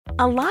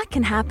A lot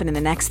can happen in the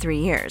next 3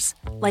 years.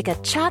 Like a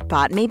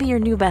chatbot may be your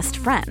new best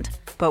friend.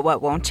 But what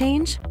won't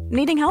change?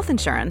 Needing health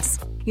insurance.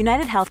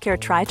 United Healthcare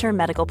Tri-Term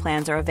Medical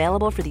Plans are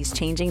available for these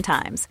changing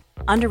times.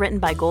 Underwritten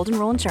by Golden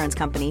Rule Insurance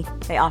Company,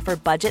 they offer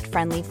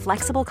budget-friendly,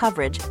 flexible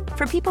coverage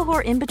for people who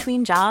are in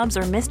between jobs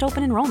or missed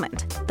open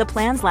enrollment. The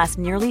plans last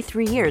nearly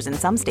 3 years in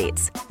some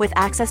states, with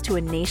access to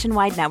a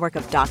nationwide network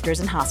of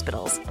doctors and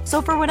hospitals.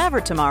 So for whatever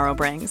tomorrow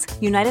brings,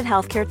 United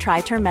Healthcare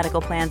Tri-Term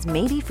Medical Plans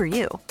may be for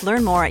you.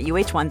 Learn more at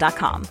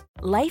uh1.com.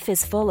 Life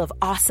is full of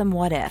awesome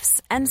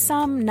what-ifs, and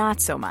some not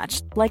so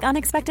much, like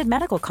unexpected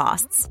medical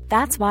costs.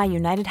 That's why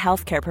United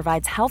Healthcare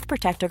provides Health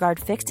Protector Guard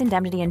fixed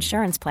indemnity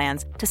insurance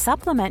plans to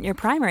supplement your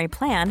primary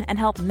plan and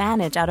help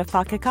manage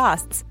out-of-pocket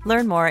costs.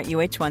 Learn more at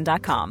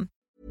uh1.com.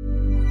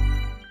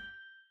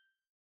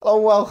 Hello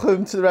and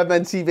welcome to the Red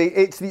Men TV.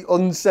 It's the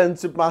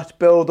Uncensored match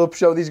build-up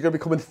show. These are going to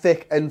be coming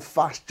thick and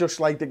fast, just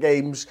like the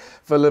games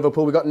for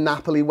Liverpool. We've got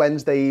Napoli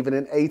Wednesday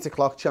evening, 8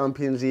 o'clock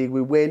Champions League.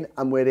 We win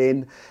and we're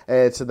in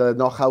to the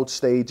knockout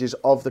stages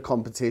of the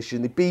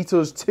competition. They beat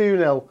us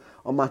 2-0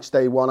 on match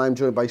day one. I'm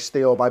joined by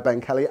Steele, by Ben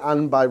Kelly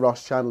and by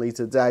Ross Chanley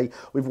today.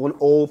 We've won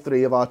all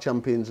three of our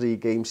Champions League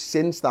games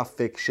since that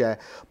fixture.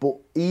 But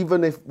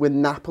even if with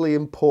Napoli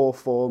in poor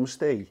form,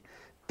 Steve,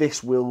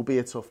 this will be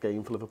a tough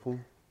game for Liverpool.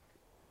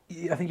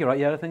 I think you're right,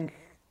 yeah. I think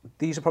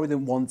these are probably the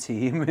one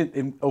team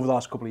over the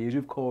last couple of years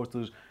who've caused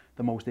us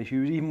the most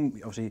issues. Even,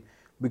 obviously,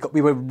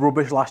 we were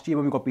rubbish last year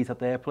when we got beat at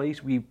their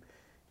place. We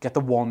get the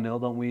 1-0,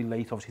 don't we,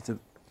 late, obviously,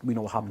 we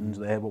know what happens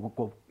there,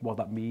 what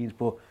that means,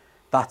 but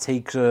that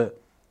takes an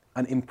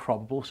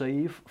improbable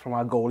save from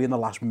our goalie in the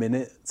last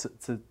minute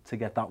to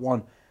get that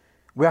one.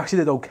 We actually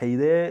did okay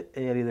there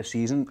earlier this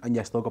season, and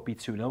yes, still got beat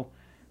 2-0.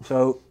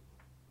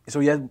 So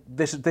yeah,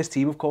 this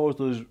team have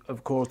caused us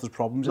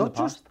problems in the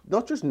past.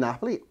 Not just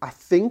Napoli. I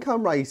think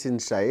I'm right in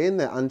saying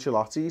that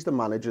Ancelotti's the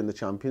manager in the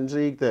Champions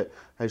League that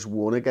has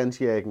won against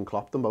Jurgen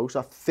Klopp the most.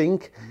 I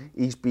think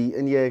he's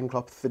beaten Jurgen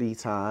Klopp 3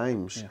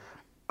 times. Yeah.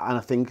 And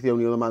I think the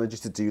only other manager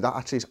to do that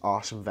actually is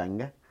Arsene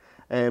Wenger.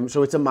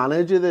 So it's a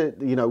manager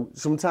that, you know,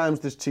 sometimes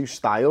there's two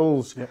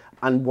styles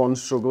and one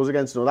struggles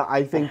against another.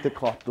 I think that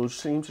Klopp does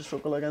seem to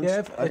struggle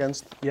against.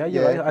 You're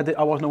right.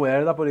 I wasn't aware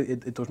of that, but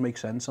it does make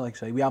sense. Like I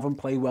say, we haven't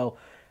played well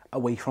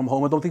away from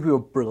home. I don't think we were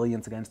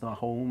brilliant against them at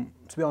home,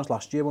 to be honest,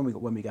 last year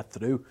when we get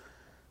through.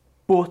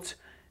 But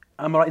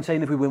am I right in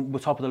saying if we win, we're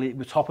top of the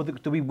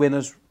league, do we win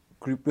as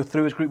group, we're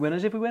through as group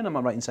winners if we win? Am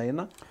I right in saying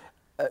that?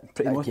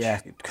 Pretty much.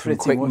 Yeah,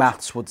 quick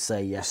maths would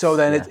say yes. So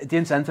then the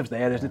incentive's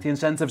there, isn't it? The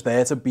incentive's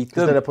there to beat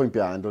them. They're a point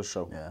behind us,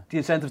 so. Yeah. The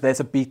incentive's there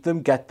to beat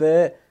them, get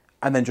there,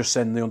 and then just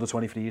send the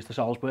under-23s to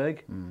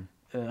Salzburg.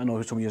 I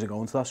know some years are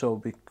going to that, so it'll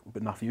be a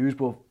bit naff used,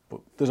 but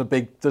there's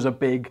a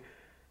big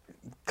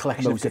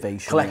collection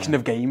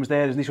of games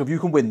there, isn't there? So if you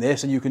can win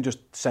this and you can just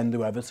send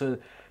whoever to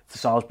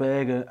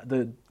Salzburg,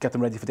 get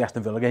them ready for the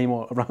Aston Villa game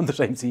or around the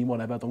same team,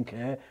 whatever, I don't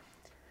care.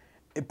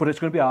 But it's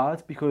going to be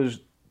hard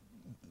because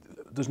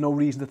there's no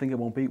reason to think it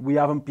won't be. We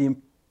haven't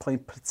been playing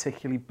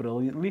particularly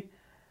brilliantly,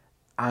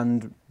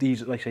 and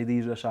these are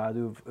a side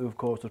who've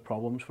caused us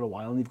problems for a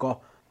while, and you've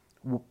got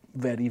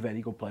very, very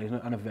good players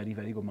and a very,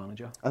 very good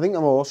manager. I think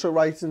I'm also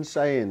right in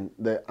saying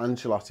that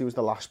Ancelotti was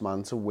the last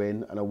man to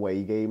win an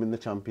away game in the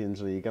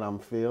Champions League at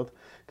Anfield,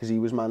 because he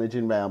was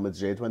managing Real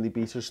Madrid when they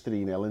beat us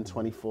 3-0 in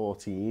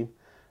 2014.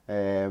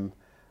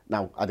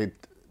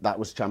 That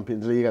was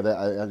Champions League,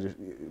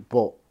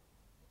 but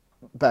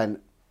Ben,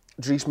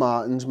 Dries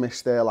Martins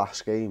missed their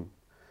last game.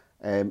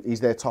 He's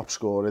their top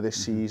scorer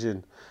this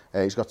season.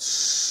 He's got,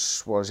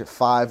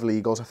 5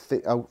 league goals?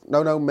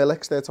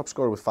 Milik's their top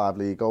scorer with 5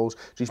 league goals.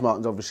 Dries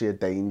Martin's obviously a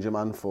danger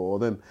man for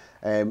them.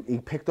 He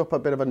picked up a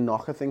bit of a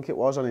knock, I think it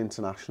was, on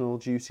international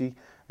duty.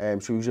 So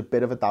he was a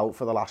bit of a doubt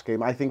for the last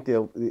game. I think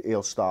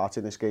he'll start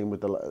in this game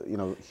with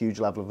the huge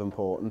level of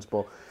importance.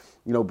 But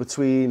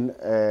between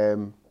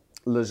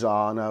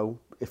Lozano,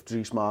 if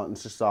Dries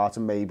Martins to start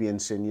and maybe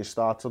Insigne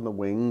starts on the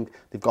wing,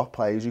 they've got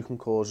players who can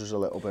cause us a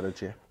little bit of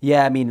chip.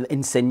 Yeah, I mean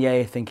Insigne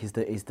I think is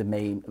the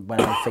main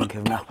when I think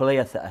of Napoli.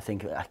 I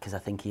think because I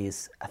think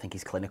he's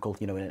clinical,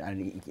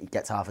 and he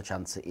gets half a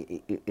chance,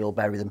 he'll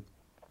bury them.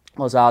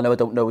 Lozano I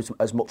don't know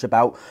as much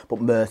about, but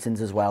Mertens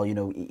as well. He's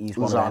one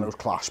of them. Lozano's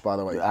class, by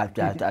the way. I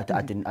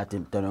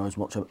don't know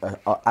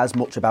as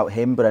much about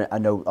him, but I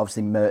know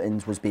obviously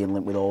Mertens was being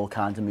linked with all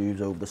kinds of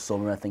moves over the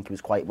summer. I think he was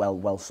quite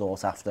well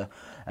sought after.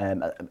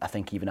 I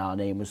think even our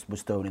name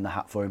was thrown in the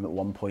hat for him at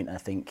one point. I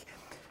think,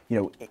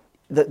 look,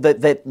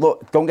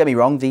 don't get me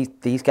wrong.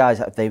 These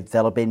guys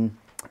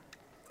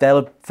they'll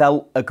have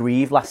felt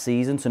aggrieved last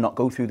season to not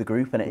go through the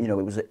group, and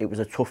it was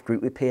a tough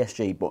group with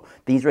PSG. But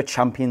these are a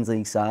Champions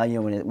League side.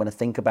 When I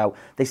think about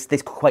this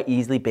could quite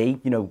easily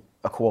be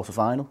a quarter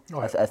final.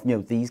 Right.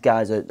 These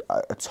guys are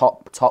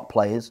top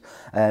players.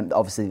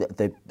 Obviously,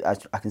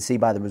 I can see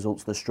by the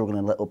results they're struggling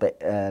a little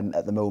bit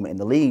at the moment in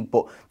the league,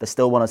 but they're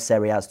still one of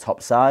Serie A's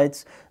top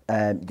sides.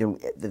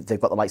 They've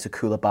got the likes of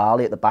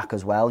Koulibaly at the back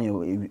as well.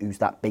 Who's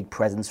that big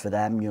presence for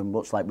them?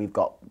 Much like we've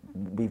got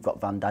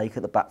Van Dijk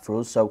at the back for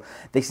us. So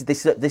this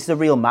is a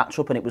real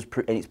matchup,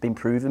 and it's been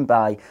proven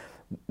by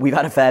we've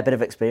had a fair bit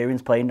of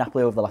experience playing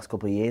Napoli over the last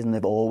couple of years, and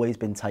they've always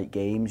been tight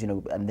games, you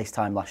know. And this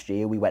time last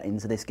year, we went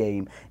into this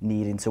game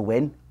needing to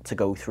win to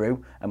go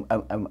through,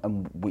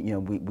 and we, you know,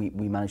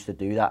 we managed to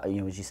do that.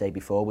 You know, as you say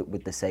before,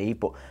 with the save.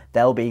 But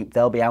they'll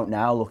be out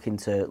now looking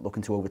to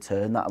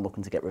overturn that and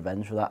looking to get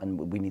revenge for that,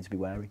 and we need to be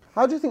wary.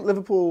 How do you think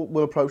Liverpool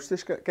will approach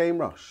this game,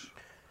 Ross?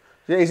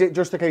 Is it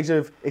just a case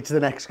of it's the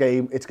next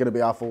game, it's going to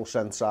be our full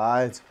strength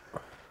side?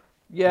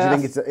 Yeah.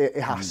 Do you think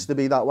it has to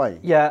be that way?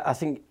 Yeah, I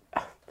think.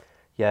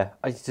 Yeah,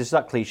 it's just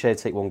that cliche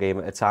to take one game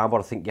at a time, but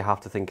I think you have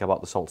to think about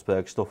the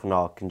Salzburg stuff and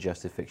our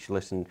congested fixture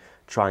list and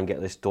try and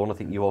get this done. I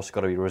think you've also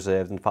got to be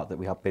reserved in the fact that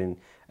we have been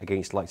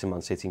against like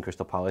Man City and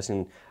Crystal Palace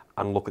and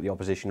look at the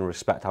opposition and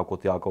respect how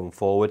good they are going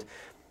forward.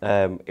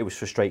 It was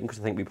frustrating because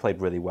I think we played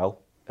really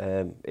well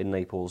in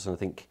Naples, and I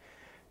think,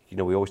 you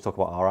know, we always talk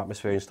about our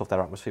atmosphere and stuff.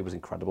 Their atmosphere was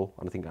incredible,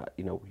 and I think,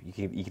 you know,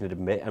 you can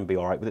admit and be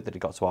all right with it that it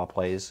got to our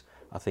players.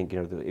 I think, you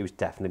know, it was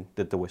deafening,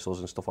 the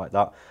whistles and stuff like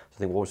that. So I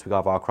think once we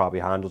have our crowd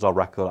behind us, our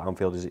record at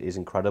Anfield is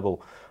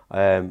incredible.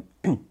 I've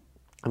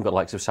got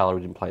likes of Salah who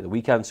didn't play at the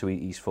weekend, so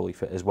he's fully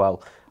fit as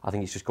well. I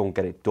think he's just going to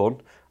get it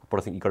done. But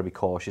I think you've got to be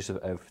cautious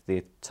of the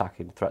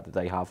attacking threat that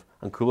they have.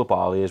 And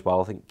Koulibaly as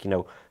well, I think, you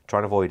know,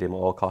 trying to avoid him at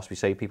all costs. We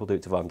say people do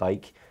it to Van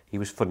Dijk. He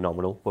was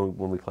phenomenal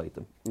when we played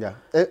them. Yeah.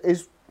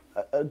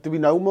 Do we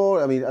know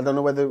more? I mean, I don't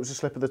know whether it was a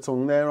slip of the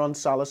tongue there on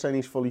Salah saying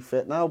he's fully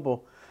fit now,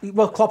 but...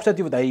 Well, Klopp said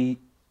the other day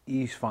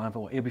he's fine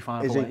for... He'll be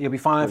fine He'll be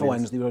fine for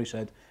Wednesday, what he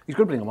said. He's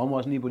going to bring him on,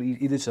 wasn't he? But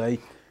he did say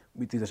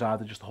we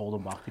decided just to hold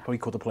him back. He probably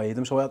could have played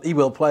him, so he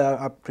will play,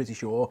 I'm pretty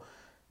sure.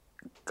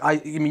 I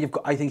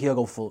think he'll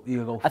go full.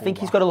 I think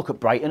he's got to look at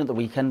Brighton at the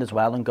weekend as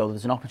well and go,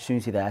 there's an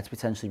opportunity there to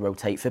potentially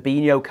rotate.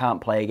 Fabinho can't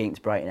play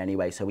against Brighton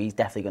anyway, so he's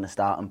definitely going to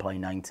start and play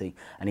 90,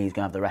 and he's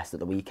going to have the rest at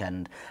the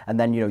weekend. And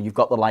then, you know, you've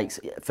got the likes,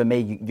 for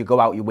me, you go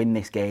out, you win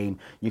this game,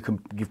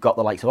 you've got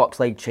the likes of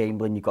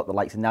Oxlade-Chamberlain, you've got the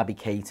likes of Naby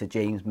Keita,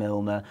 James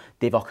Milner,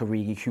 Divock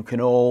Origi, who can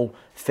all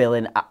fill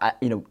in,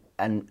 you know,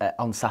 and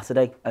on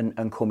Saturday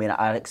and come in.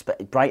 I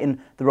expect Brighton,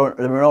 they're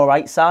an all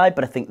right side,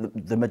 but I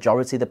think the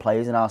majority of the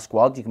players in our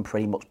squad you can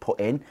pretty much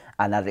put in,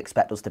 and I'd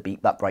expect us to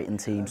beat that Brighton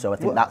team. So I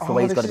think that's the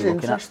way he's got to be looking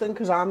at. This is interesting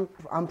because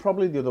I'm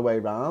probably the other way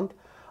round.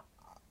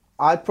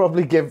 I'd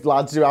probably give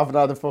lads who haven't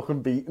had a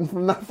fucking beating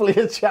from Napoli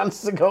a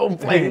chance to go and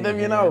play them,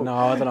 you know. No,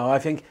 I don't know. I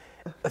think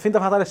they've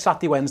had a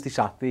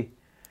Saturday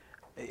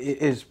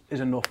is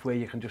enough where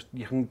you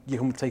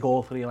can take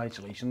all three in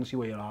isolation and see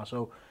where you are.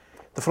 So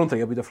the front three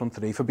will be the front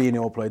three.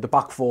 Fabinho will play. The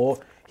back four,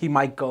 he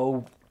might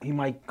go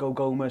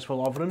Gomez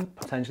for Lovren.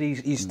 Potentially,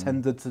 he's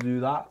tended to do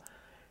that.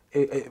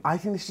 I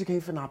think this is a game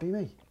for Naby,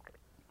 mate.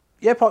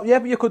 Yeah, but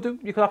you could do.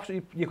 You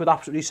could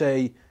absolutely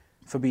say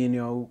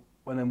Fabinho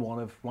and then one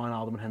of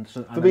Wijnaldum and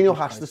Henderson. Fabinho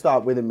has to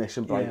start with a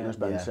mission, Brighton, as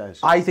Ben says.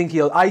 I think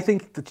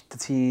the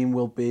team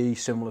will be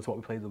similar to what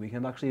we played the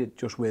weekend. Actually,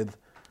 just with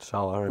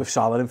Salah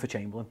and for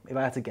Chamberlain. If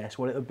I had to guess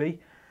what it would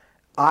be,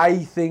 I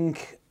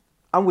think.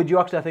 I'm with you,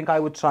 actually. I think I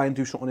would try and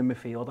do something in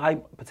midfield.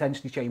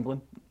 Potentially Chamberlain,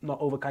 not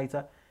over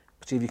Keita.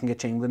 See if you can get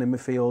Chamberlain in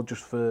midfield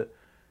just for,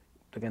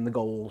 again, the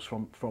goals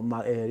from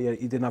that area.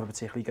 He didn't have a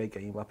particularly great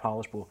game at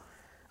Palace, but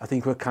I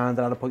think we're kind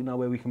of at a point now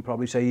where we can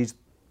probably say he's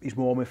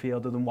more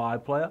midfielder than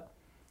wide player.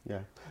 Yeah.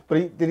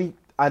 But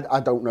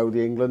I don't know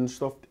the England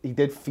stuff. He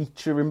did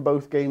feature in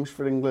both games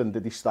for England.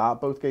 Did he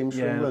start both games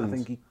for England? Yeah, I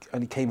think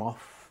he came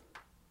off.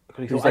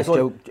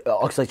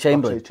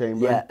 Oxlade-Chamberlain.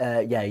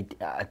 Yeah.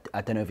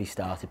 I don't know if he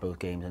started both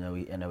games. I know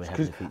he had the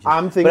features.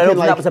 I'm thinking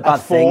like that was a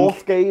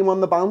fourth game on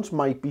the bounce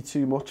might be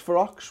too much for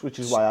Ox, which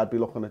is why I'd be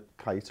looking at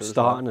Keita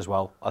starting as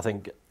well. I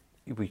think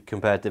if we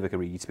compared Divock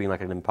Origi to being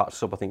like an impact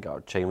sub, I think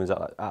Chamberlain's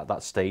at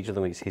that stage. I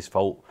think it's his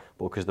fault,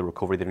 but because of the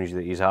recovery, the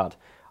injury that he's had,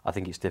 I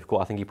think it's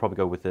difficult. I think he'd probably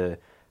go with the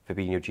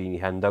Fabinho, Gini,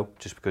 Hendo,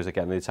 just because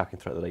again the attacking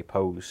threat that they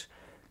pose,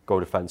 go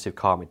defensive,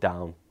 calm it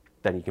down.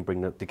 Then you can bring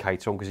the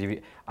Keita on, because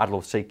I'd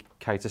love to see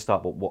Keita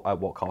start, but at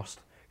what cost?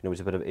 You know,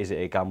 is it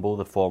a gamble,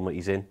 the form that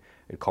he's in,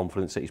 the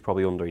confidence that he's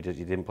probably under? He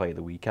didn't play at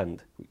the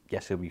weekend.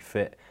 Yes, he'll be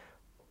fit,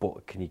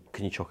 but can you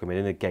chuck him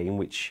in a game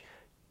which,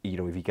 you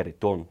know, if you get it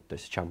done,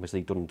 this Champions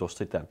League done and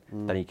dusted, then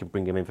you can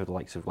bring him in for the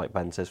likes of, like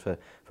Ben says, for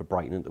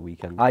Brighton at the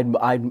weekend.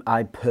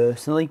 I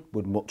personally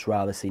would much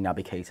rather see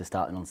Naby Keita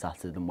starting on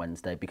Saturday than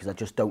Wednesday, because I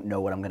just don't know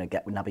what I'm going to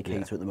get with Naby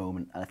Keita at the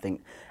moment. And I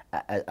think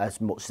as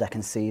much as I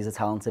can see, he's a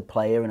talented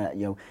player, and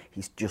you know,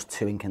 he's just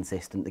too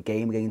inconsistent. The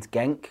game against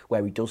Genk,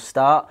 where he does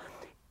start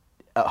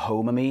at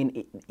home, I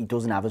mean, he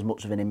doesn't have as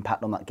much of an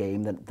impact on that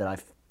game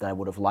that I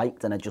would have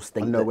liked, and I just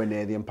think nowhere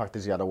near the impact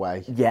as he had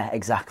away. Yeah,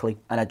 exactly.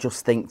 And I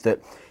just think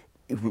that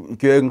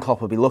Jurgen Klopp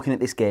will be looking at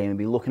this game and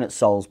be looking at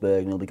Salzburg,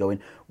 and he'll be going,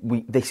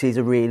 this is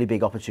a really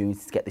big opportunity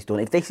to get this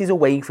done. If this is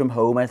away from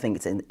home, I think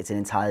it's an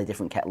entirely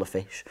different kettle of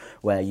fish,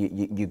 where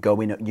you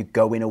go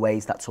in away,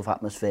 it's that tough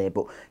atmosphere.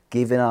 But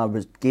given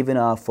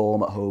our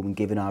form at home and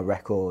given our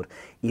record,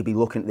 he'll be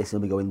looking at this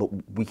and he'll be going, look,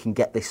 we can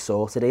get this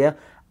sorted here.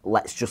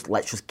 Let's just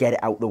get it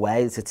out the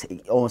way. It's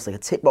almost like a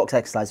tick box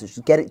exercise. Let's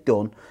just get it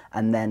done,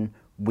 and then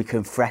we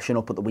can freshen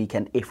up at the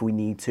weekend if we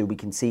need to. We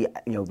can see,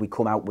 we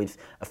come out with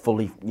a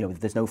fully,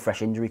 there's no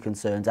fresh injury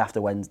concerns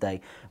after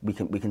Wednesday. We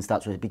can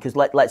start to, because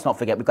let's not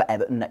forget we've got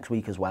Everton next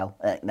week as well,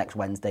 next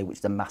Wednesday, which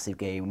is a massive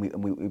game,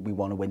 and we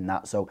want to win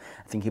that. So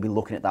I think he'll be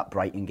looking at that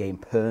Brighton game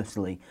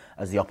personally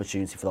as the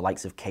opportunity for the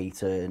likes of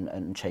Keita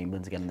and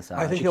Chamberlain to get in the side.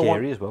 I think he'll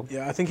want, as well.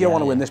 Yeah, I think he'll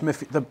want to win this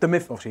midfield. The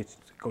midfield, obviously, it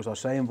goes without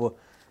saying, but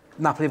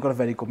Napoli have got a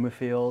very good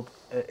midfield.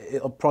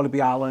 It'll probably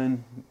be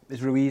Allen,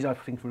 is Ruiz, I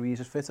think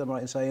Ruiz is fit, I'm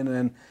right in saying, and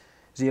then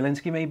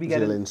Zielinski maybe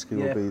getting... Zielinski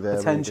will be there.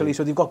 Potentially, maybe.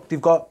 So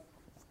they've got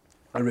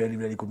a really,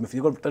 really good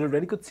midfield. They're a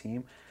really good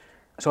team.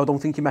 So I don't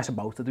think you mess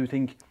about. I do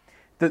think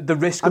the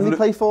risk and of... they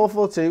play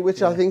 4-4-2,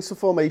 which I think is a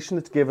formation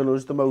that's given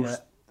us the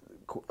most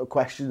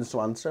questions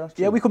to answer,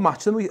 actually. Yeah, we could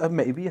match them,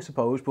 maybe, I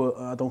suppose, but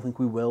I don't think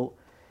we will.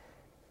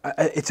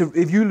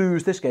 If you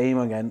lose this game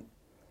again,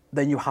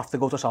 then you have to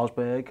go to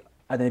Salzburg,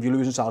 and then if you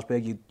lose in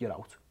Salzburg, you're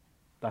out.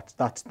 That's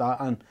that,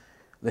 and...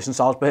 Listen,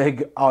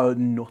 Salzburg are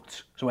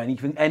nuts. So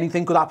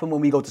anything could happen when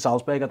we go to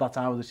Salzburg at that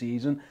time of the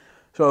season.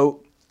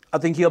 So I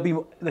think he'll be...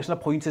 Listen, a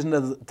point isn't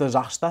a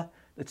disaster.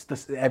 It's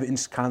just,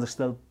 everything's kind of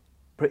still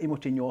pretty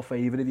much in your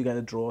favour if you get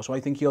a draw. So I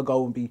think he'll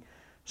go and be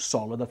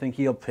solid. I think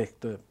he'll pick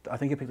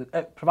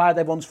provided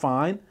everyone's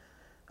fine,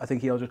 I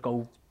think he'll just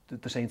go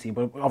the same team.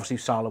 But obviously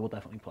Salah will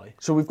definitely play.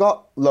 So we've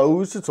got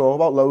loads to talk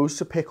about, loads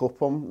to pick up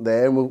on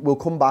there, and we'll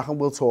come back and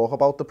we'll talk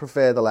about the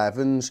preferred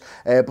 11s.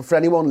 But for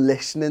anyone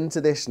listening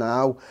to this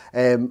now,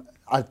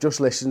 I've just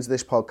listened to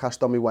this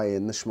podcast on my way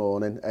in this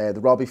morning, the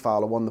Robbie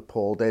Fowler one that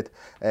Paul did.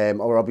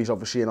 Robbie's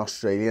obviously in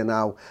Australia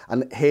now,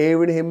 and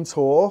hearing him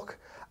talk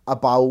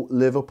about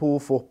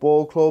Liverpool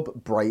Football Club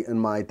brightened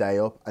my day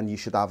up, and you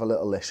should have a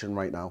little listen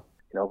right now.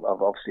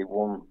 I've obviously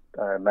won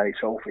many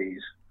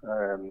trophies,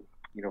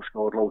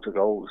 scored loads of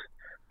goals,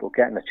 but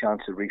getting a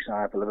chance to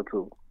re-sign for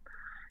Liverpool,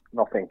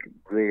 nothing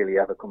really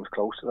ever comes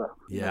close to that.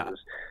 Yeah.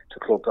 It's a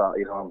club that,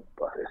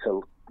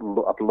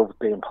 I've loved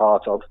being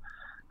part of.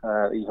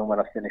 Even when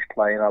I finished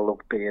playing, I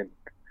loved being,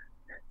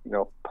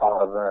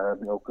 part of,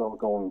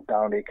 going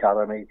down the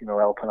academy,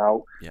 helping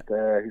out,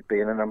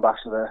 being an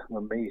ambassador,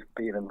 and me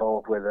being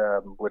involved with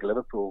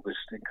Liverpool was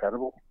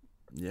incredible.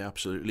 Yeah,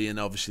 absolutely, and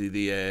obviously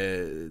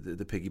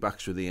the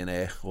piggybacks with Ian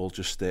Ayre all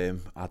just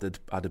added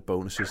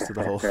bonuses to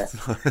the whole.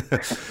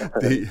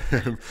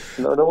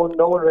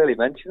 No one really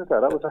mentioned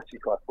that. That was actually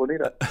quite funny.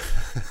 That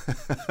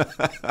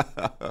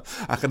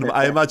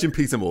I imagine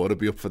Peter Moore would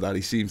be up for that.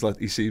 He seems like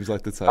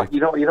the type. You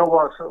know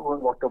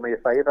what done me a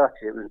favour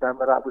actually. It was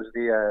remember that was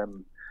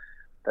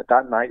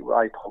that night where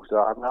I posted.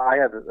 I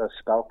had a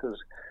spell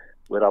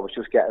where I was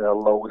just getting a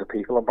load of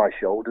people on my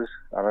shoulders.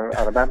 And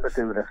I remember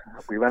doing it.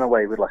 We went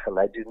away with like a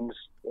Legends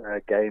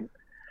game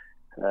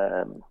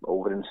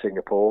over in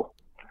Singapore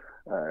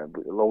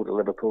with a load of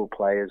Liverpool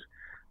players,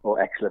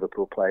 or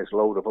ex-Liverpool players, a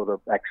load of other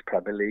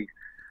ex-Premier League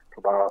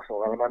from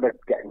Arsenal. I remember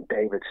getting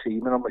David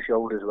Seaman on my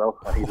shoulders as well.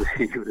 And he was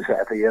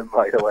heavy in,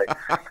 by the way.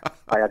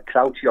 I had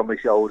Crouchy on my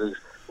shoulders.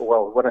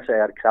 Well, when I say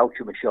I had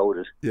Crouchy on my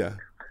shoulders, yeah,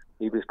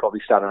 he was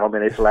probably standing on me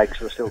and his legs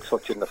were still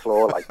touching the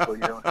floor, like, but,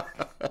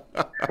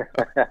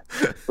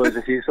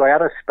 so I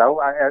had a spell.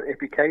 It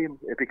became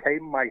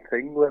my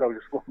thing where I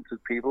just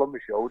wanted people on my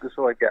shoulders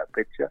so I'd get a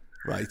picture.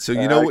 Right. So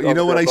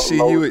when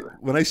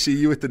I see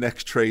you at the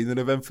next training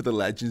event for the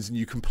Legends and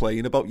you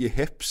complain about your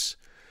hips,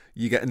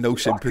 you get no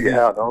sympathy.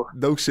 Yeah, I know.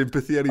 No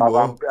sympathy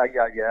anymore. I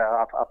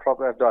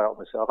probably have done it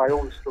myself. I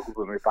always struggle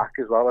with my back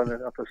as well, and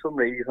for some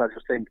reason I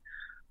just think.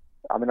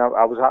 I mean,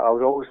 I was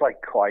always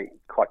like quite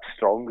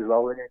strong as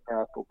well in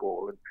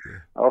football, and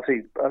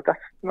obviously that's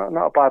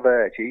not a bad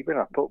achievement.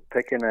 I put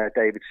picking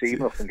David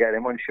Seaman up and getting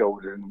him on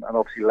shoulders, and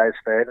obviously Les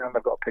Ferdinand.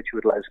 I've got a picture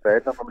with Les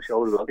Ferdinand on my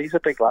shoulders. Well, these are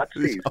big lads.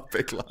 These are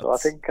big lads. So I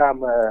think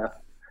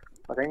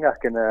I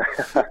can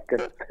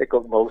pick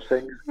up most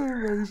things.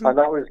 Amazing. And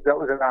that was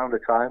around the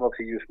time.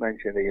 Obviously, you just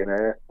mentioned Ian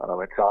Ayre, and I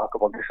went,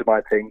 this is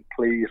my thing.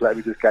 Please let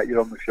me just get you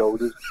on the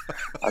shoulders.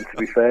 And to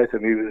be fair to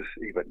me,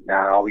 he went,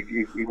 no,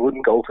 he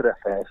wouldn't go for that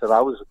fair. So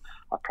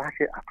I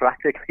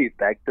practically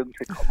begged him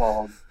to come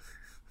on.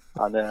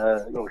 And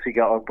obviously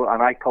got on,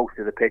 and I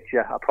posted a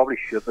picture. I probably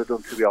shouldn't have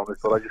done, to be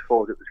honest, but I just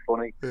thought it was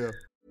funny. Yeah.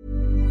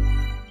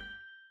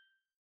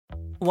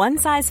 One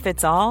size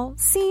fits all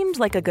seemed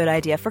like a good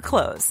idea for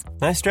clothes.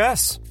 Nice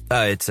dress.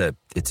 It's a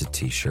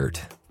t-shirt.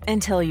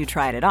 Until you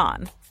tried it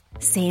on.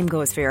 Same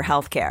goes for your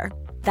healthcare.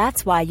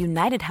 That's why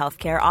United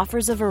Healthcare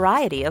offers a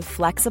variety of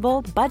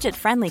flexible,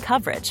 budget-friendly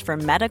coverage for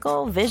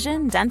medical,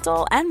 vision,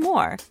 dental, and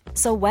more.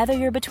 So whether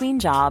you're between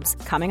jobs,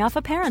 coming off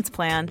a parent's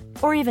plan,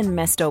 or even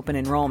missed open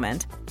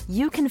enrollment,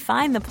 you can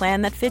find the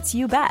plan that fits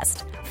you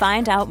best.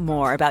 Find out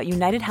more about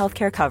United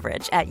Healthcare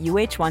coverage at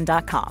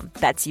uh1.com.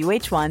 That's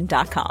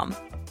uh1.com.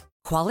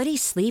 Quality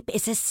sleep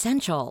is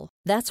essential.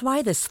 That's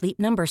why the Sleep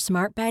Number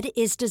Smart Bed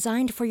is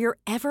designed for your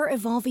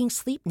ever-evolving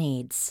sleep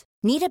needs.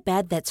 Need a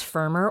bed that's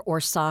firmer or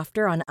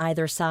softer on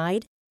either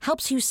side?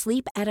 Helps you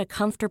sleep at a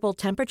comfortable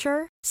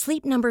temperature?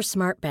 Sleep Number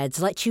Smart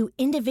Beds let you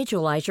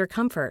individualize your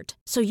comfort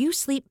so you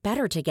sleep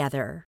better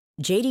together.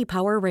 JD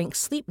Power ranks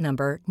Sleep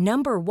Number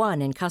number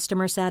 1 in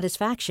customer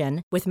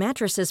satisfaction with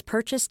mattresses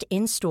purchased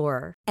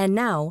in-store. And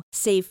now,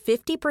 save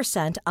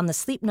 50% on the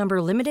Sleep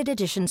Number Limited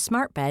Edition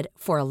Smart Bed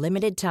for a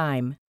limited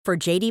time. For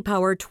JD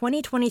Power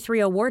 2023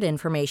 award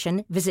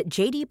information, visit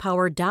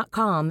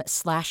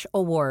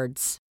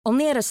jdpower.com/awards.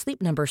 Only at a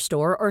Sleep Number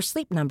store or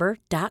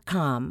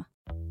sleepnumber.com.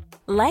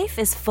 Life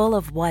is full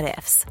of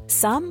what-ifs.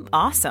 Some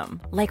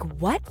awesome, like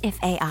what if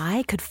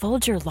AI could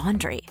fold your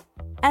laundry?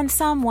 And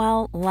some,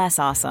 well, less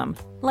awesome,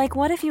 like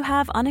what if you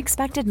have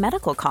unexpected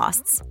medical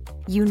costs?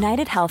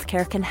 United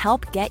Healthcare can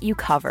help get you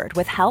covered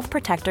with Health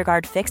Protector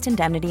Guard fixed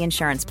indemnity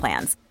insurance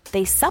plans.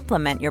 They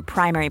supplement your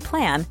primary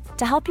plan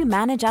to help you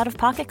manage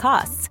out-of-pocket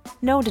costs.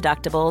 No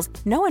deductibles,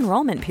 no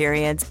enrollment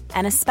periods,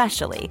 and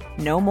especially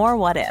no more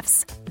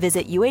what-ifs.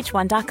 Visit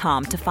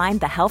uh1.com to find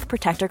the Health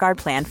Protector Guard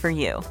plan for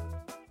you.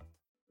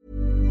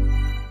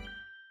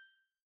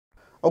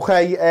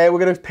 Okay, we're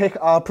going to pick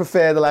our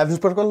preferred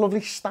 11s, but I've got a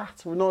lovely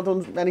stat. We've not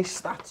done any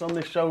stats on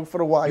this show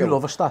for a while. You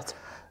love a stat.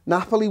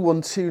 Napoli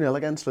won 2-0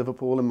 against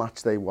Liverpool in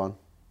match day 1.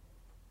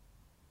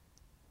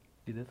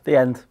 You did. The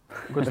end.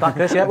 Good stat,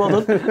 Chris. Yeah,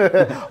 well done.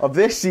 Of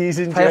this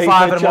season, Pay a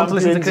five and a month to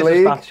listen to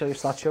Chris's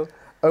stat show.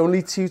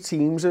 Only 2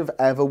 teams have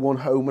ever won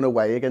home and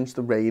away against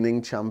the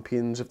reigning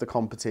champions of the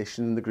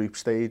competition in the group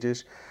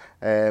stages.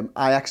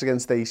 Ajax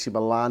against AC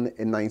Milan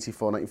in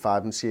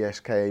 94-95 and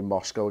CSKA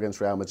Moscow against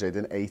Real Madrid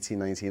in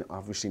 18-19.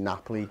 Obviously,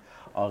 Napoli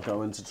are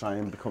going to try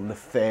and become the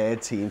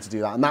 3rd team to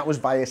do that. And that was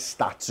via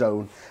Stat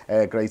Zone.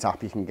 Great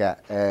app you can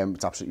get.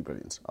 It's absolutely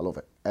brilliant. I love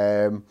it.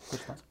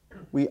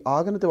 We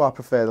are going to do our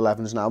preferred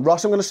 11s now.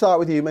 Ross, I'm going to start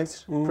with you,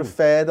 mate.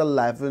 Preferred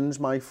 11s,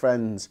 my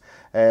friends.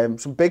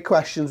 Some big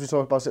questions. We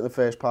talked about it in the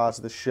first part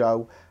of the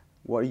show.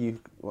 Who are you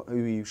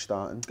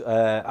starting?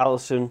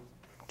 Alisson,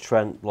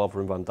 Trent,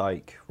 Lovren, Van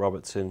Dijk,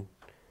 Robertson,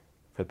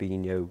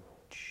 Fabinho,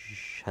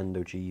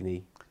 Chendo,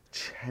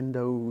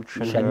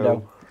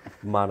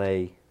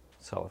 Mane,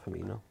 Salah,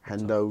 Firmino.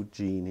 Hendo,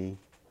 Gini.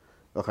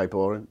 Okay,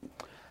 boring.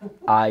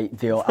 I'm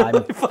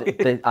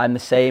the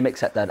same,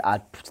 except that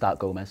I'd start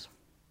Gomez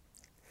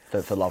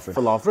for Lovren.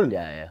 For Lovren?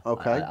 Yeah.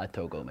 Okay. I'd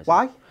throw Gomez.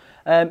 Why?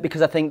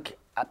 Because I think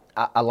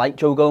I like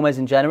Joe Gomez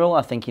in general.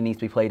 I think he needs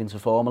to be played into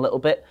form a little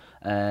bit,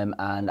 and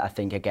I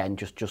think again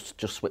just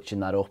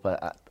switching that up.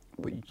 But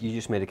you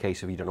just made a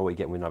case of you don't know what you're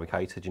getting with Naby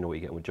Keita. Do you know what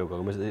you're getting with Joe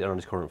Gomez on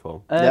his current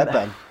form? Yeah,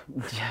 Ben.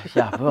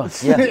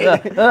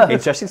 Yeah.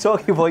 Interesting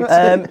talking points.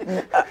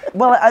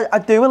 Well, I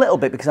do a little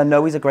bit because I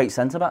know he's a great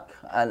centre back,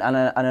 and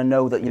I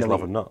know that Is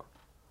Lovren not?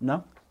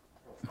 No.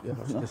 Yeah,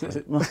 no,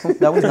 he's not. Fair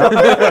enough.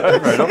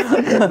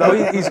 No,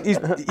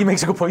 he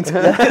makes a good point.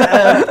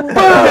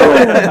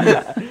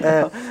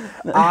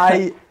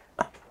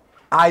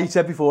 I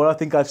said before I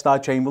think I'd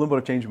start Chamberlain, but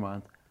I've changed my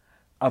mind.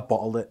 I've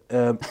bottled it.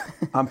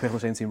 I'm picking the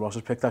same team Ross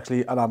has picked,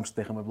 actually, and I'm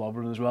sticking with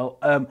Lovren as well.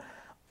 I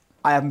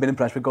haven't been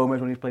impressed with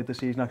Gomez when he's played this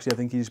season, actually. I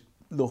think he's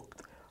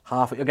looked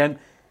half... Again,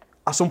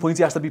 at some point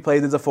he has to be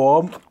played into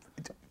form.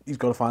 He's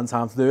got to find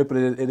time to do it, but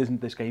it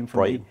isn't this game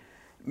for me.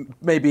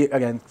 Maybe,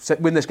 again,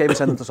 win this game and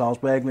send him to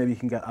Salzburg, maybe he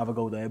can have a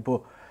go there,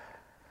 but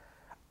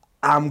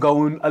I'm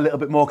going a little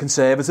bit more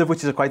conservative,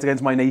 which is quite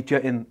against my nature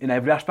in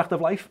every aspect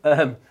of life.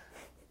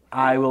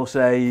 I will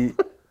say...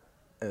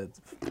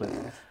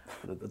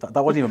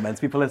 that wasn't even meant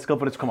to be political,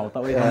 but it's come out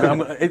that way.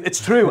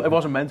 It's true. It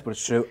wasn't meant, but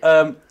it's true.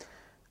 I'm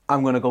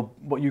going to go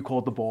what you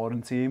called the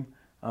boring team.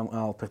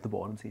 I'll pick the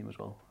boring team as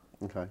well.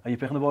 Okay. Are you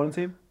picking the boring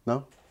team?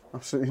 No,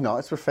 absolutely not.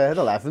 It's preferred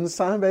 11s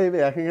time,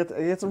 baby. I can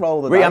get to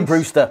roll the Ryan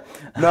Brewster.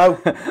 No,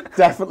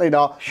 definitely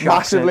not.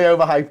 Massively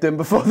overhyped him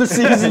before the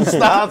season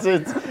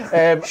started.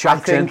 I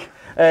think.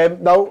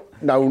 No.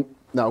 Do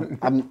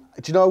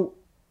you know,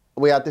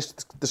 we had this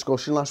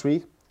discussion last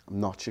week. I'm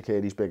not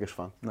Shaqiri's biggest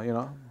fan. No, you're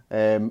not.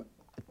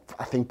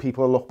 I think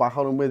people look back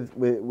on him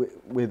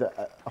with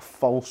a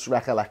false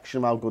recollection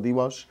of how good he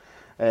was.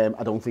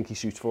 I don't think he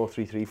suits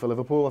 4-3-3 for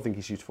Liverpool. I think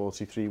he suits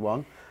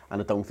 4-2-3-1.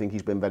 And I don't think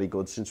he's been very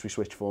good since we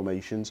switched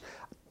formations.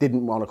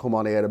 Didn't want to come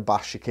on here and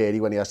bash Shaqiri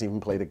when he hasn't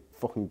even played a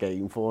fucking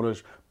game for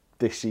us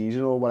this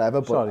season or whatever,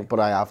 but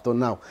I have done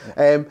now.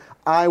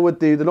 I would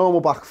do the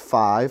normal back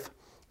 5.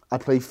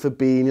 I'd play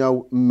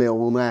Fabinho,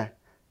 Milner,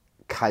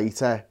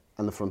 Keita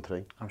and the front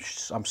 3.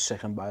 I'm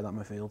sickened by that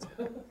midfield.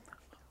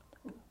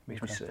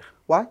 Makes me sick.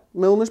 Why?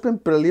 Milner's been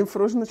brilliant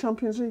for us in the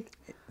Champions League.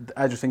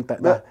 I just think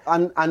that...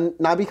 And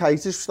Naby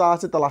Keita's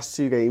started the last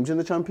 2 games in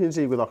the Champions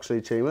League with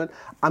Oxlade-Chamberlain.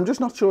 I'm just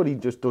not sure he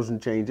just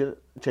doesn't change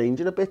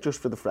it a bit just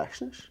for the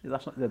freshness.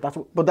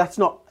 But that's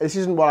not... This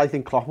isn't what I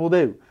think Klopp will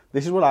do.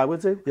 This is what I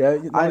would do.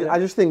 I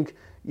just think,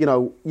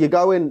 you're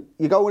going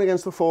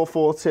against the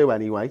 4-4-2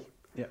 anyway.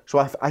 Yeah. So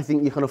I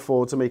think you can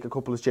afford to make a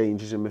couple of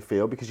changes in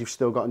midfield because you've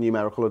still got a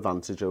numerical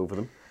advantage over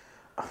them.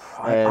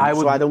 So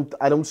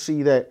I don't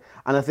see that,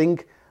 and I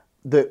think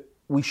that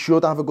we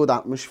should have a good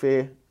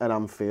atmosphere at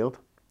Anfield.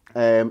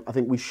 I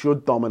think we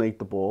should dominate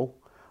the ball.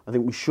 I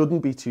think we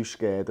shouldn't be too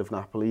scared of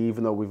Napoli,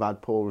 even though we've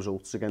had poor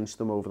results against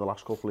them over the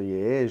last couple of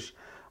years.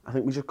 I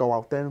think we just go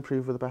out there and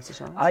prove we're the better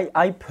side.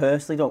 I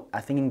personally don't.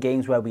 I think in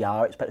games where we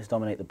are expected to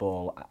dominate the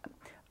ball,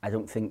 I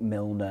don't think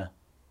Milner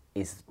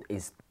is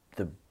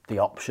the the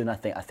option. I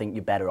think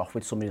you're better off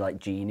with somebody like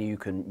Gini who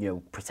can, you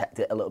know, protect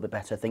it a little bit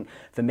better. I think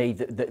for me,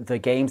 the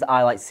games that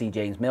I like to see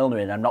James Milner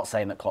in, I'm not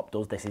saying that Klopp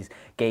does this, is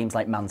games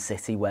like Man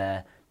City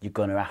where you're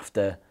going to have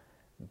to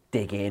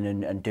dig in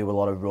and do a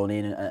lot of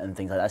running and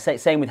things like that.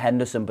 Same with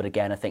Henderson, but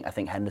again, I think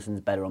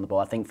Henderson's better on the ball.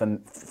 I think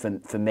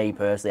for me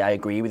personally, I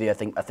agree with you. I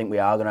think we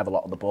are going to have a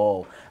lot of the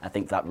ball. I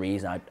think for that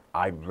reason,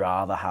 I'd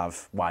rather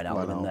have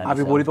Wijnaldum in there. I'd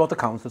be worried about the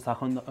counter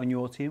attack on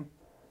your team,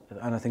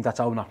 and I think that's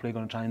how Napoli are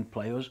going to try and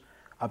play us.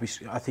 I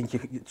think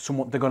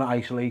they're going to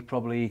isolate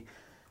probably.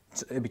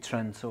 It'd be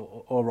Trent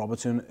or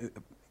Robertson.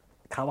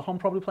 Callahan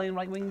probably playing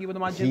right wing. You would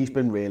imagine. He's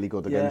been really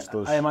good against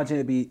us. I imagine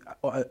it'd be,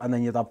 and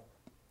then you'd have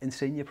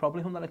Insigne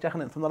probably from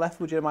the left,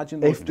 would you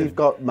imagine? If they've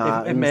got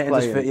Martins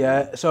playing. Fit,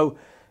 yeah. So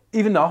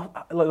even though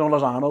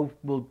Lozano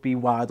will be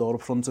wide or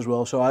up front as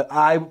well. So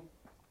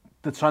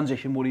the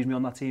transition worries me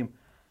on that team.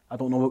 I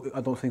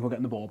don't think we're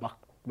getting the ball back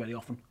very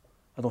often.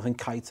 I don't think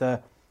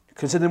Keita,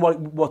 considering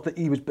what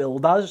he was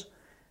billed as,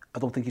 I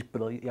don't think he's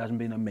brilliant. He hasn't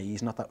been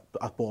amazing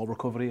at ball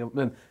recovery. I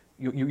mean,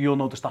 you'll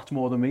know the stats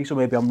more than me, so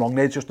maybe I'm wrong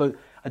there. It's just a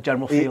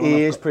general feeling.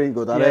 He is pretty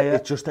good at it. Yeah.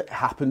 It just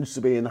happens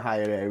to be in the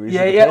higher areas.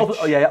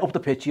 Up the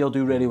pitch he'll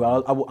do really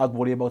well. I'd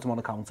worry about him on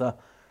the counter.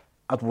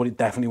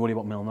 Definitely worry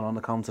about Milner on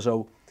the counter.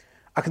 So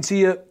I can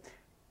see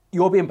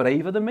you're being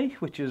braver than me,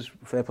 which is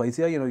fair play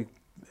to you. You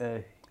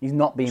know, he's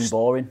not being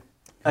boring.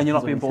 And you're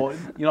not being boring.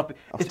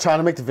 I'm trying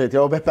to make the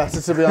video a bit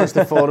better, to be honest.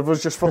 The four of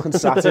us just fucking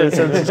sat here,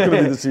 so it's just going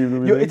to be the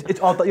team.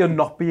 It's odd that you're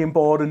not being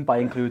boring by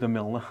including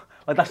Milner.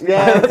 Like that's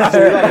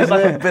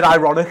a bit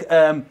ironic.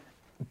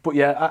 But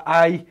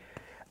yeah,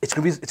 it's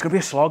gonna be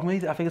a slog,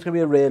 mate. I think it's gonna be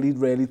a really,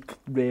 really,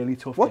 really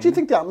tough. What do you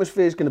think the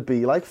atmosphere is going to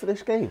be like for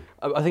this game?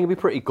 I think it'll be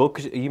pretty good,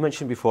 because you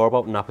mentioned before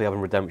about Napoli having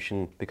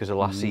redemption because of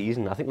last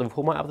season. I think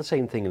Liverpool might have the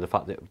same thing in the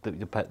fact that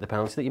the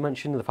penalty that you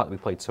mentioned, and the fact that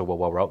we played so well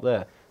while we're out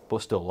there,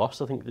 but still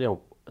lost. I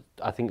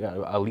think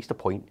at least a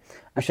point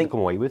we should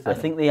come away with. I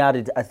think the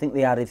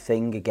added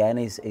thing again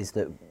is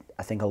that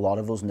I think a lot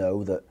of us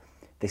know that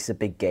this is a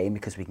big game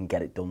because we can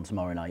get it done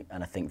tomorrow night,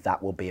 and I think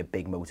that will be a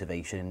big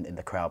motivation in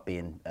the crowd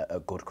being a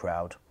good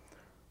crowd.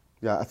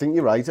 Yeah, I think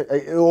you're right.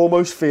 It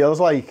almost feels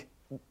like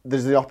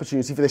there's the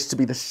opportunity for this to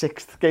be the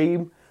 6th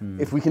game.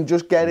 If we can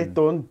just get it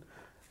done,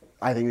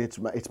 I think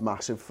it's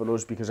massive for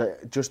us, because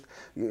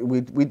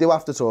we do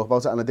have to talk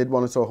about it, and I did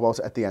want to talk about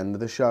it at the end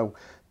of the show.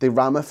 The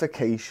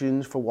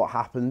ramifications for what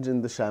happens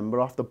in December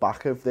off the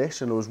back of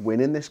this and us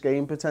winning this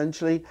game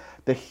potentially,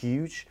 they're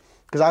huge.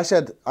 Because I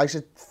said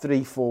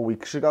 3-4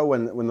 weeks ago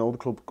when all the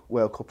Club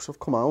World Cups have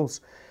come out,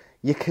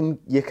 you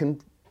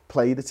can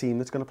play the team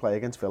that's going to play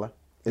against Villa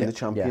in the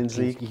Champions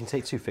League. You can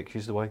take 2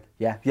 fixtures away.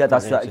 Yeah,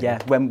 that's right. Yeah,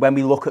 when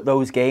we look at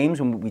those games,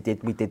 when we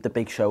did the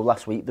big show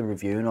last week, the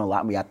review and all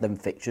that, and we had them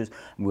fixtures,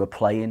 and we were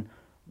playing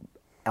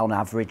on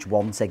average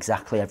once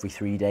exactly every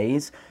 3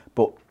 days.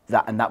 But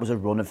that was a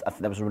run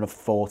of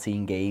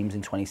 14 games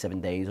in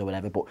 27 days or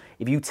whatever. But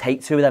if you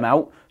take 2 of them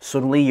out,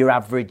 suddenly your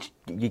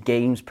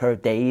games per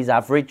day's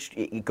average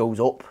it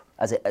goes up.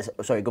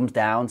 It comes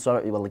down.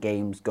 The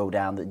games go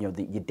down. Your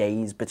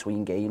days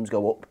between games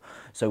go up.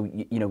 So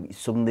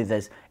suddenly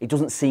it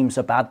doesn't seem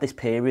so bad, this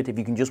period. If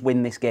you can just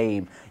win this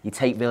game, you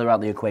take Villa out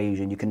of the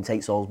equation, you can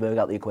take Salzburg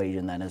out of the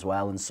equation then as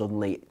well, and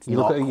suddenly it's you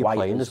not look at who you're quite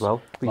playing as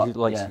well. Brighton,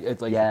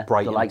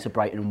 the likes of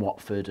Brighton and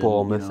Watford,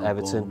 Bournemouth, and,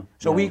 Everton. Bournemouth.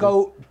 So we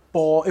go.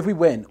 If we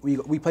win,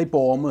 we play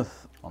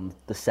Bournemouth on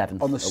the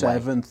 7th. On the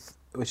 7th,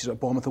 which is at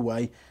Bournemouth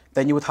away.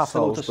 Then you would have to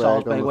go to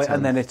Salzburg away,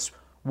 and then it's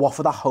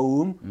Watford at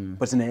home,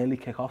 but it's an early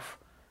kick-off,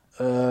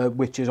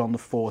 which is on the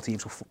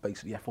 14th, so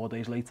basically 4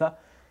 days later.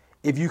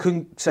 If you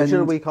can send... Is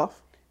there a week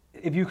off?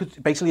 If you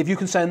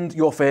can send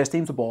your first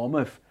team to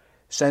Bournemouth,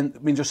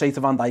 just say to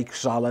Van Dijk,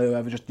 Salah,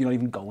 whoever, you're not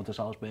even going to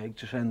Salzburg,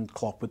 just send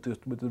Klopp with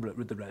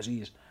the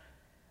Rezzies.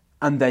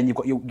 And then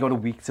you've got a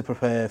week to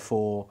prepare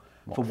for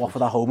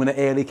Watford at home in an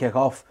early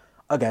kick-off.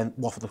 Again,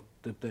 Watford,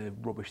 they've been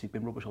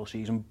rubbish all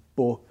season,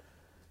 but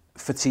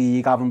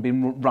fatigue, having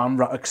been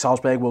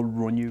Salzburg will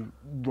run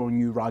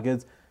you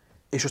ragged.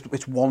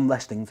 It's one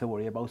less thing to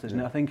worry about, isn't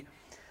it?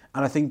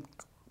 I think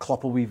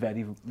Klopp will be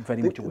very,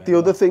 very much aware. The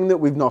other thing that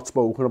we've not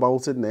spoken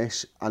about in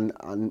this,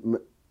 and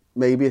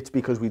maybe it's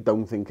because we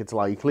don't think it's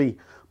likely,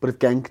 but if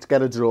Genk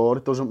get a draw,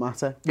 it doesn't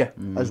matter.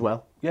 As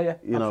well. Yeah.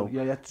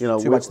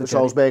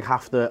 Salzburg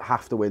have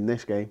to win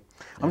this game.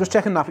 I'm just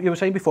checking Napoli. You were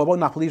saying before about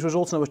Napoli's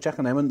results, and I was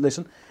checking them, and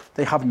listen,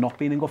 they have not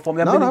been in good form.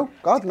 They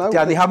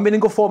haven't been in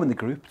good form in the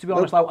group, to be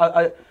honest.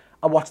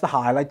 I watched the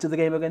highlights of the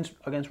game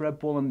against Red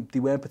Bull, and they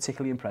weren't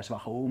particularly impressive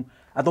at home.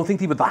 I don't think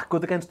they were that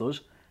good against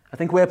us. I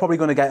think we're probably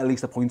going to get at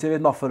least a point of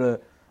it, not for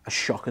a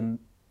shocking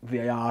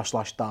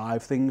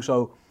VAR/dive thing.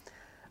 So,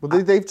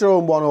 well, they've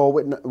drawn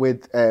 1-1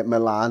 with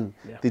Milan.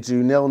 Yeah. They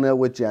drew 0-0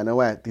 with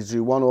Genoa. They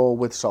drew 1-1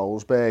 with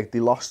Salzburg. They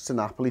lost to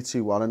Napoli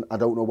 2-1, and I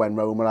don't know when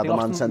Roma had the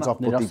man sent off,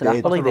 but they did.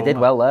 Napoli, they did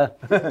well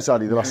there.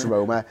 Sorry, they lost to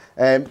Roma.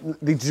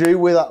 They drew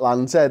with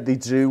Atlanta. They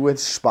drew with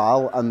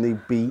Spal, and they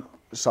beat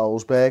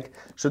Salzburg.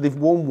 So they've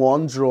won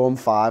 1, drawn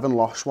 5, and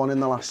lost 1 in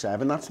the last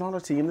 7. That's not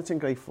a team that's in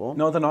great form.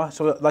 No, they're not.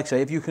 So, like I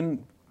say, if you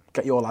can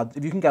get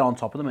on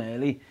top of them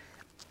early,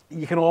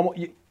 you can almost.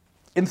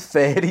 in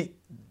theory,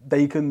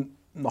 they can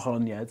knock it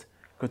on the head,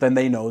 because then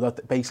they know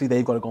that basically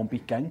they've got to go and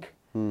beat Genk,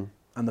 and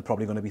they're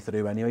probably going to be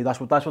through anyway. That's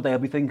what they'll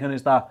be thinking,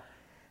 is that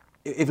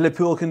if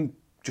Liverpool can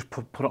just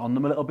put it on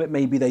them a little bit,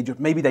 maybe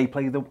they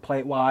play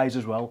it wise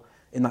as well.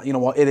 In that, you know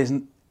what, it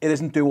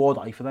isn't do or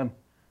die for them.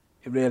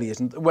 It really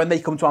isn't. When they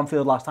come to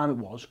Anfield last time, it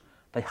was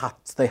they had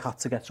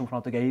to get something out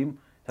of the game.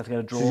 They had to get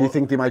a draw. So you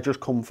think they might just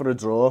come for a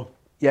draw?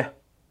 Yeah,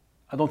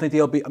 I don't think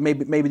they'll be.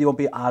 Maybe they won't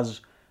be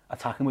as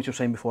attacking, which I was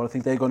saying before. I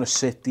think they're going to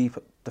sit deep,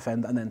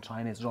 defend, and then try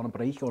and hit us on a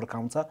break or a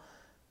counter,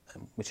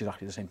 which is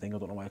actually the same thing. I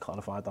don't know why I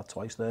clarified that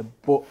twice there,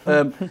 but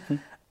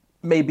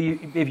maybe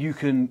if you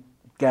can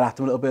get at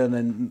them a little bit and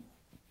then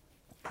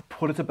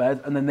put it to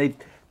bed, and then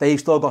they've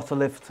still got to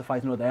live to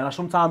fight another day. And I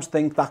sometimes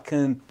think that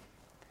can,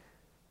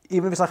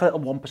 even if it's like a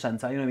little 1%, you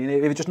know what I mean?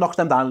 If it just knocks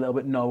them down a little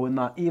bit, knowing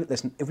that,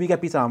 listen, if we get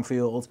beat at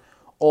Anfield,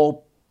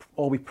 all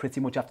we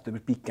pretty much have to do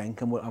is beat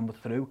Genk and we're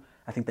through.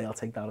 I think they'll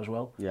take that as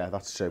well. Yeah,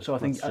 that's true. So I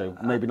think true.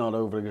 Maybe not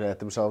overexert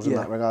themselves in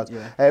that regard.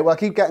 Yeah. Well, I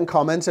keep getting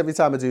comments every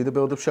time I do the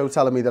build-up show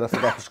telling me that I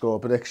forget the score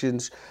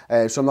predictions.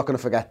 So I'm not going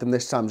to forget them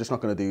this time. I'm just not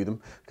going to do them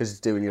because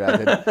it's doing your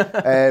head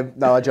in.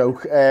 No, I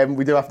joke.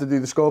 We do have to do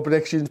the score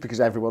predictions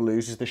because everyone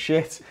loses the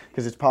shit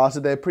because it's part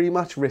of their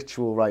pre-match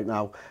ritual right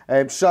now.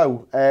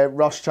 So,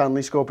 Ross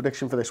Chanley, score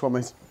prediction for this one,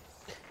 mate.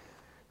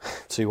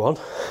 2-1.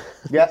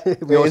 Yeah,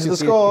 here's the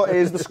score.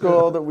 Here's the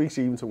score that we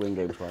seem to win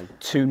games by.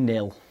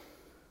 2-0.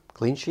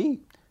 Clean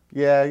sheet.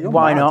 Yeah, you're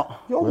Why mad.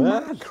 not? You're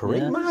mad.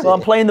 Mad. Well,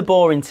 I'm playing the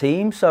boring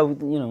team, so,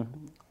 you know.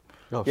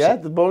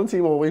 The boring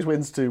team always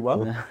wins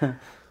 2-1.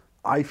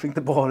 I think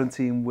the boring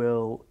team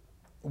will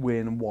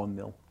win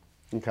 1-0.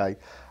 Okay.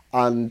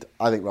 And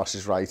I think Ross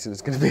is right, and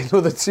it's going to be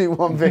another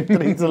 2-1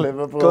 victory to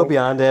Liverpool. Go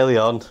behind early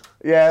on.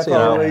 Yeah,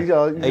 probably.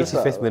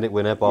 85th minute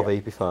winner, Bobby,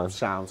 be fine.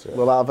 Sounds.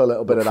 We'll have a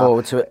little bit of that.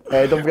 Forward to it.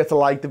 Don't forget to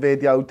like the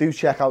video. Do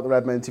check out the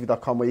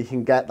redmentv.com where you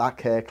can get that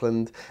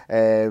Kirkland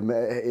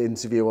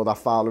interview or that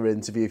Fowler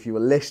interview. If you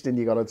were listening,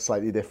 you got a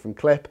slightly different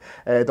clip.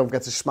 Don't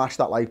forget to smash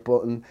that like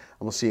button, and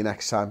we'll see you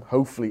next time.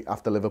 Hopefully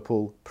after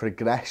Liverpool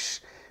progress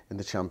in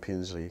the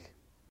Champions League.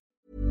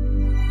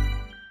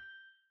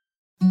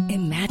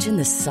 Imagine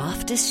the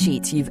softest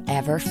sheets you've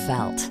ever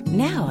felt.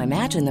 Now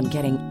imagine them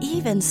getting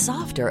even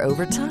softer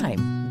over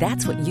time.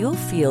 That's what you'll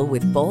feel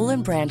with Boll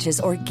 & Branch's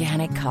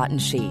organic cotton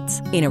sheets.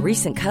 In a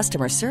recent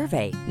customer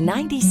survey,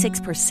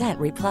 96%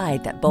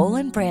 replied that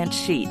Boll & Branch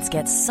sheets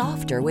get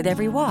softer with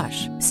every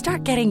wash.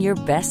 Start getting your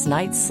best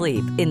night's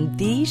sleep in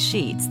these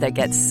sheets that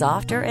get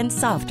softer and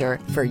softer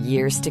for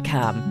years to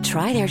come.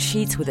 Try their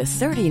sheets with a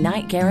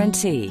 30-night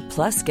guarantee.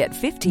 Plus, get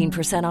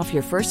 15% off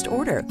your first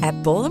order at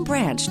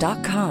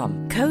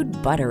bollandbranch.com. Code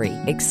BUTTERY.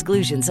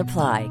 Exclusions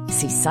apply.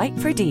 See site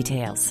for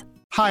details.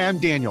 Hi, I'm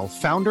Daniel,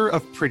 founder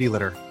of Pretty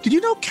Litter. Did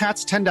you know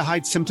cats tend to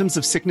hide symptoms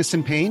of sickness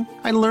and pain?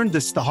 I learned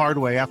this the hard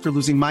way after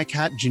losing my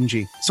cat,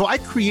 Gingy. So I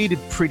created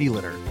Pretty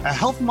Litter, a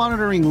health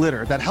monitoring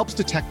litter that helps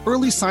detect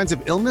early signs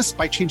of illness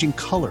by changing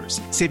colors,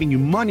 saving you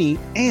money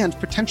and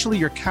potentially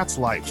your cat's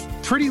life.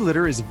 Pretty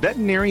Litter is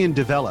veterinarian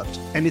developed,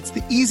 and it's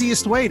the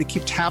easiest way to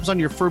keep tabs on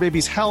your fur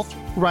baby's health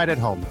right at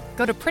home.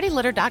 Go to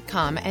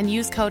prettylitter.com and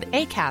use code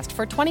ACAST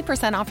for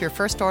 20% off your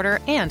first order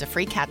and a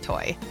free cat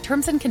toy.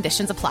 Terms and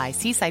conditions apply.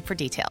 See site for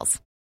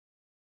details.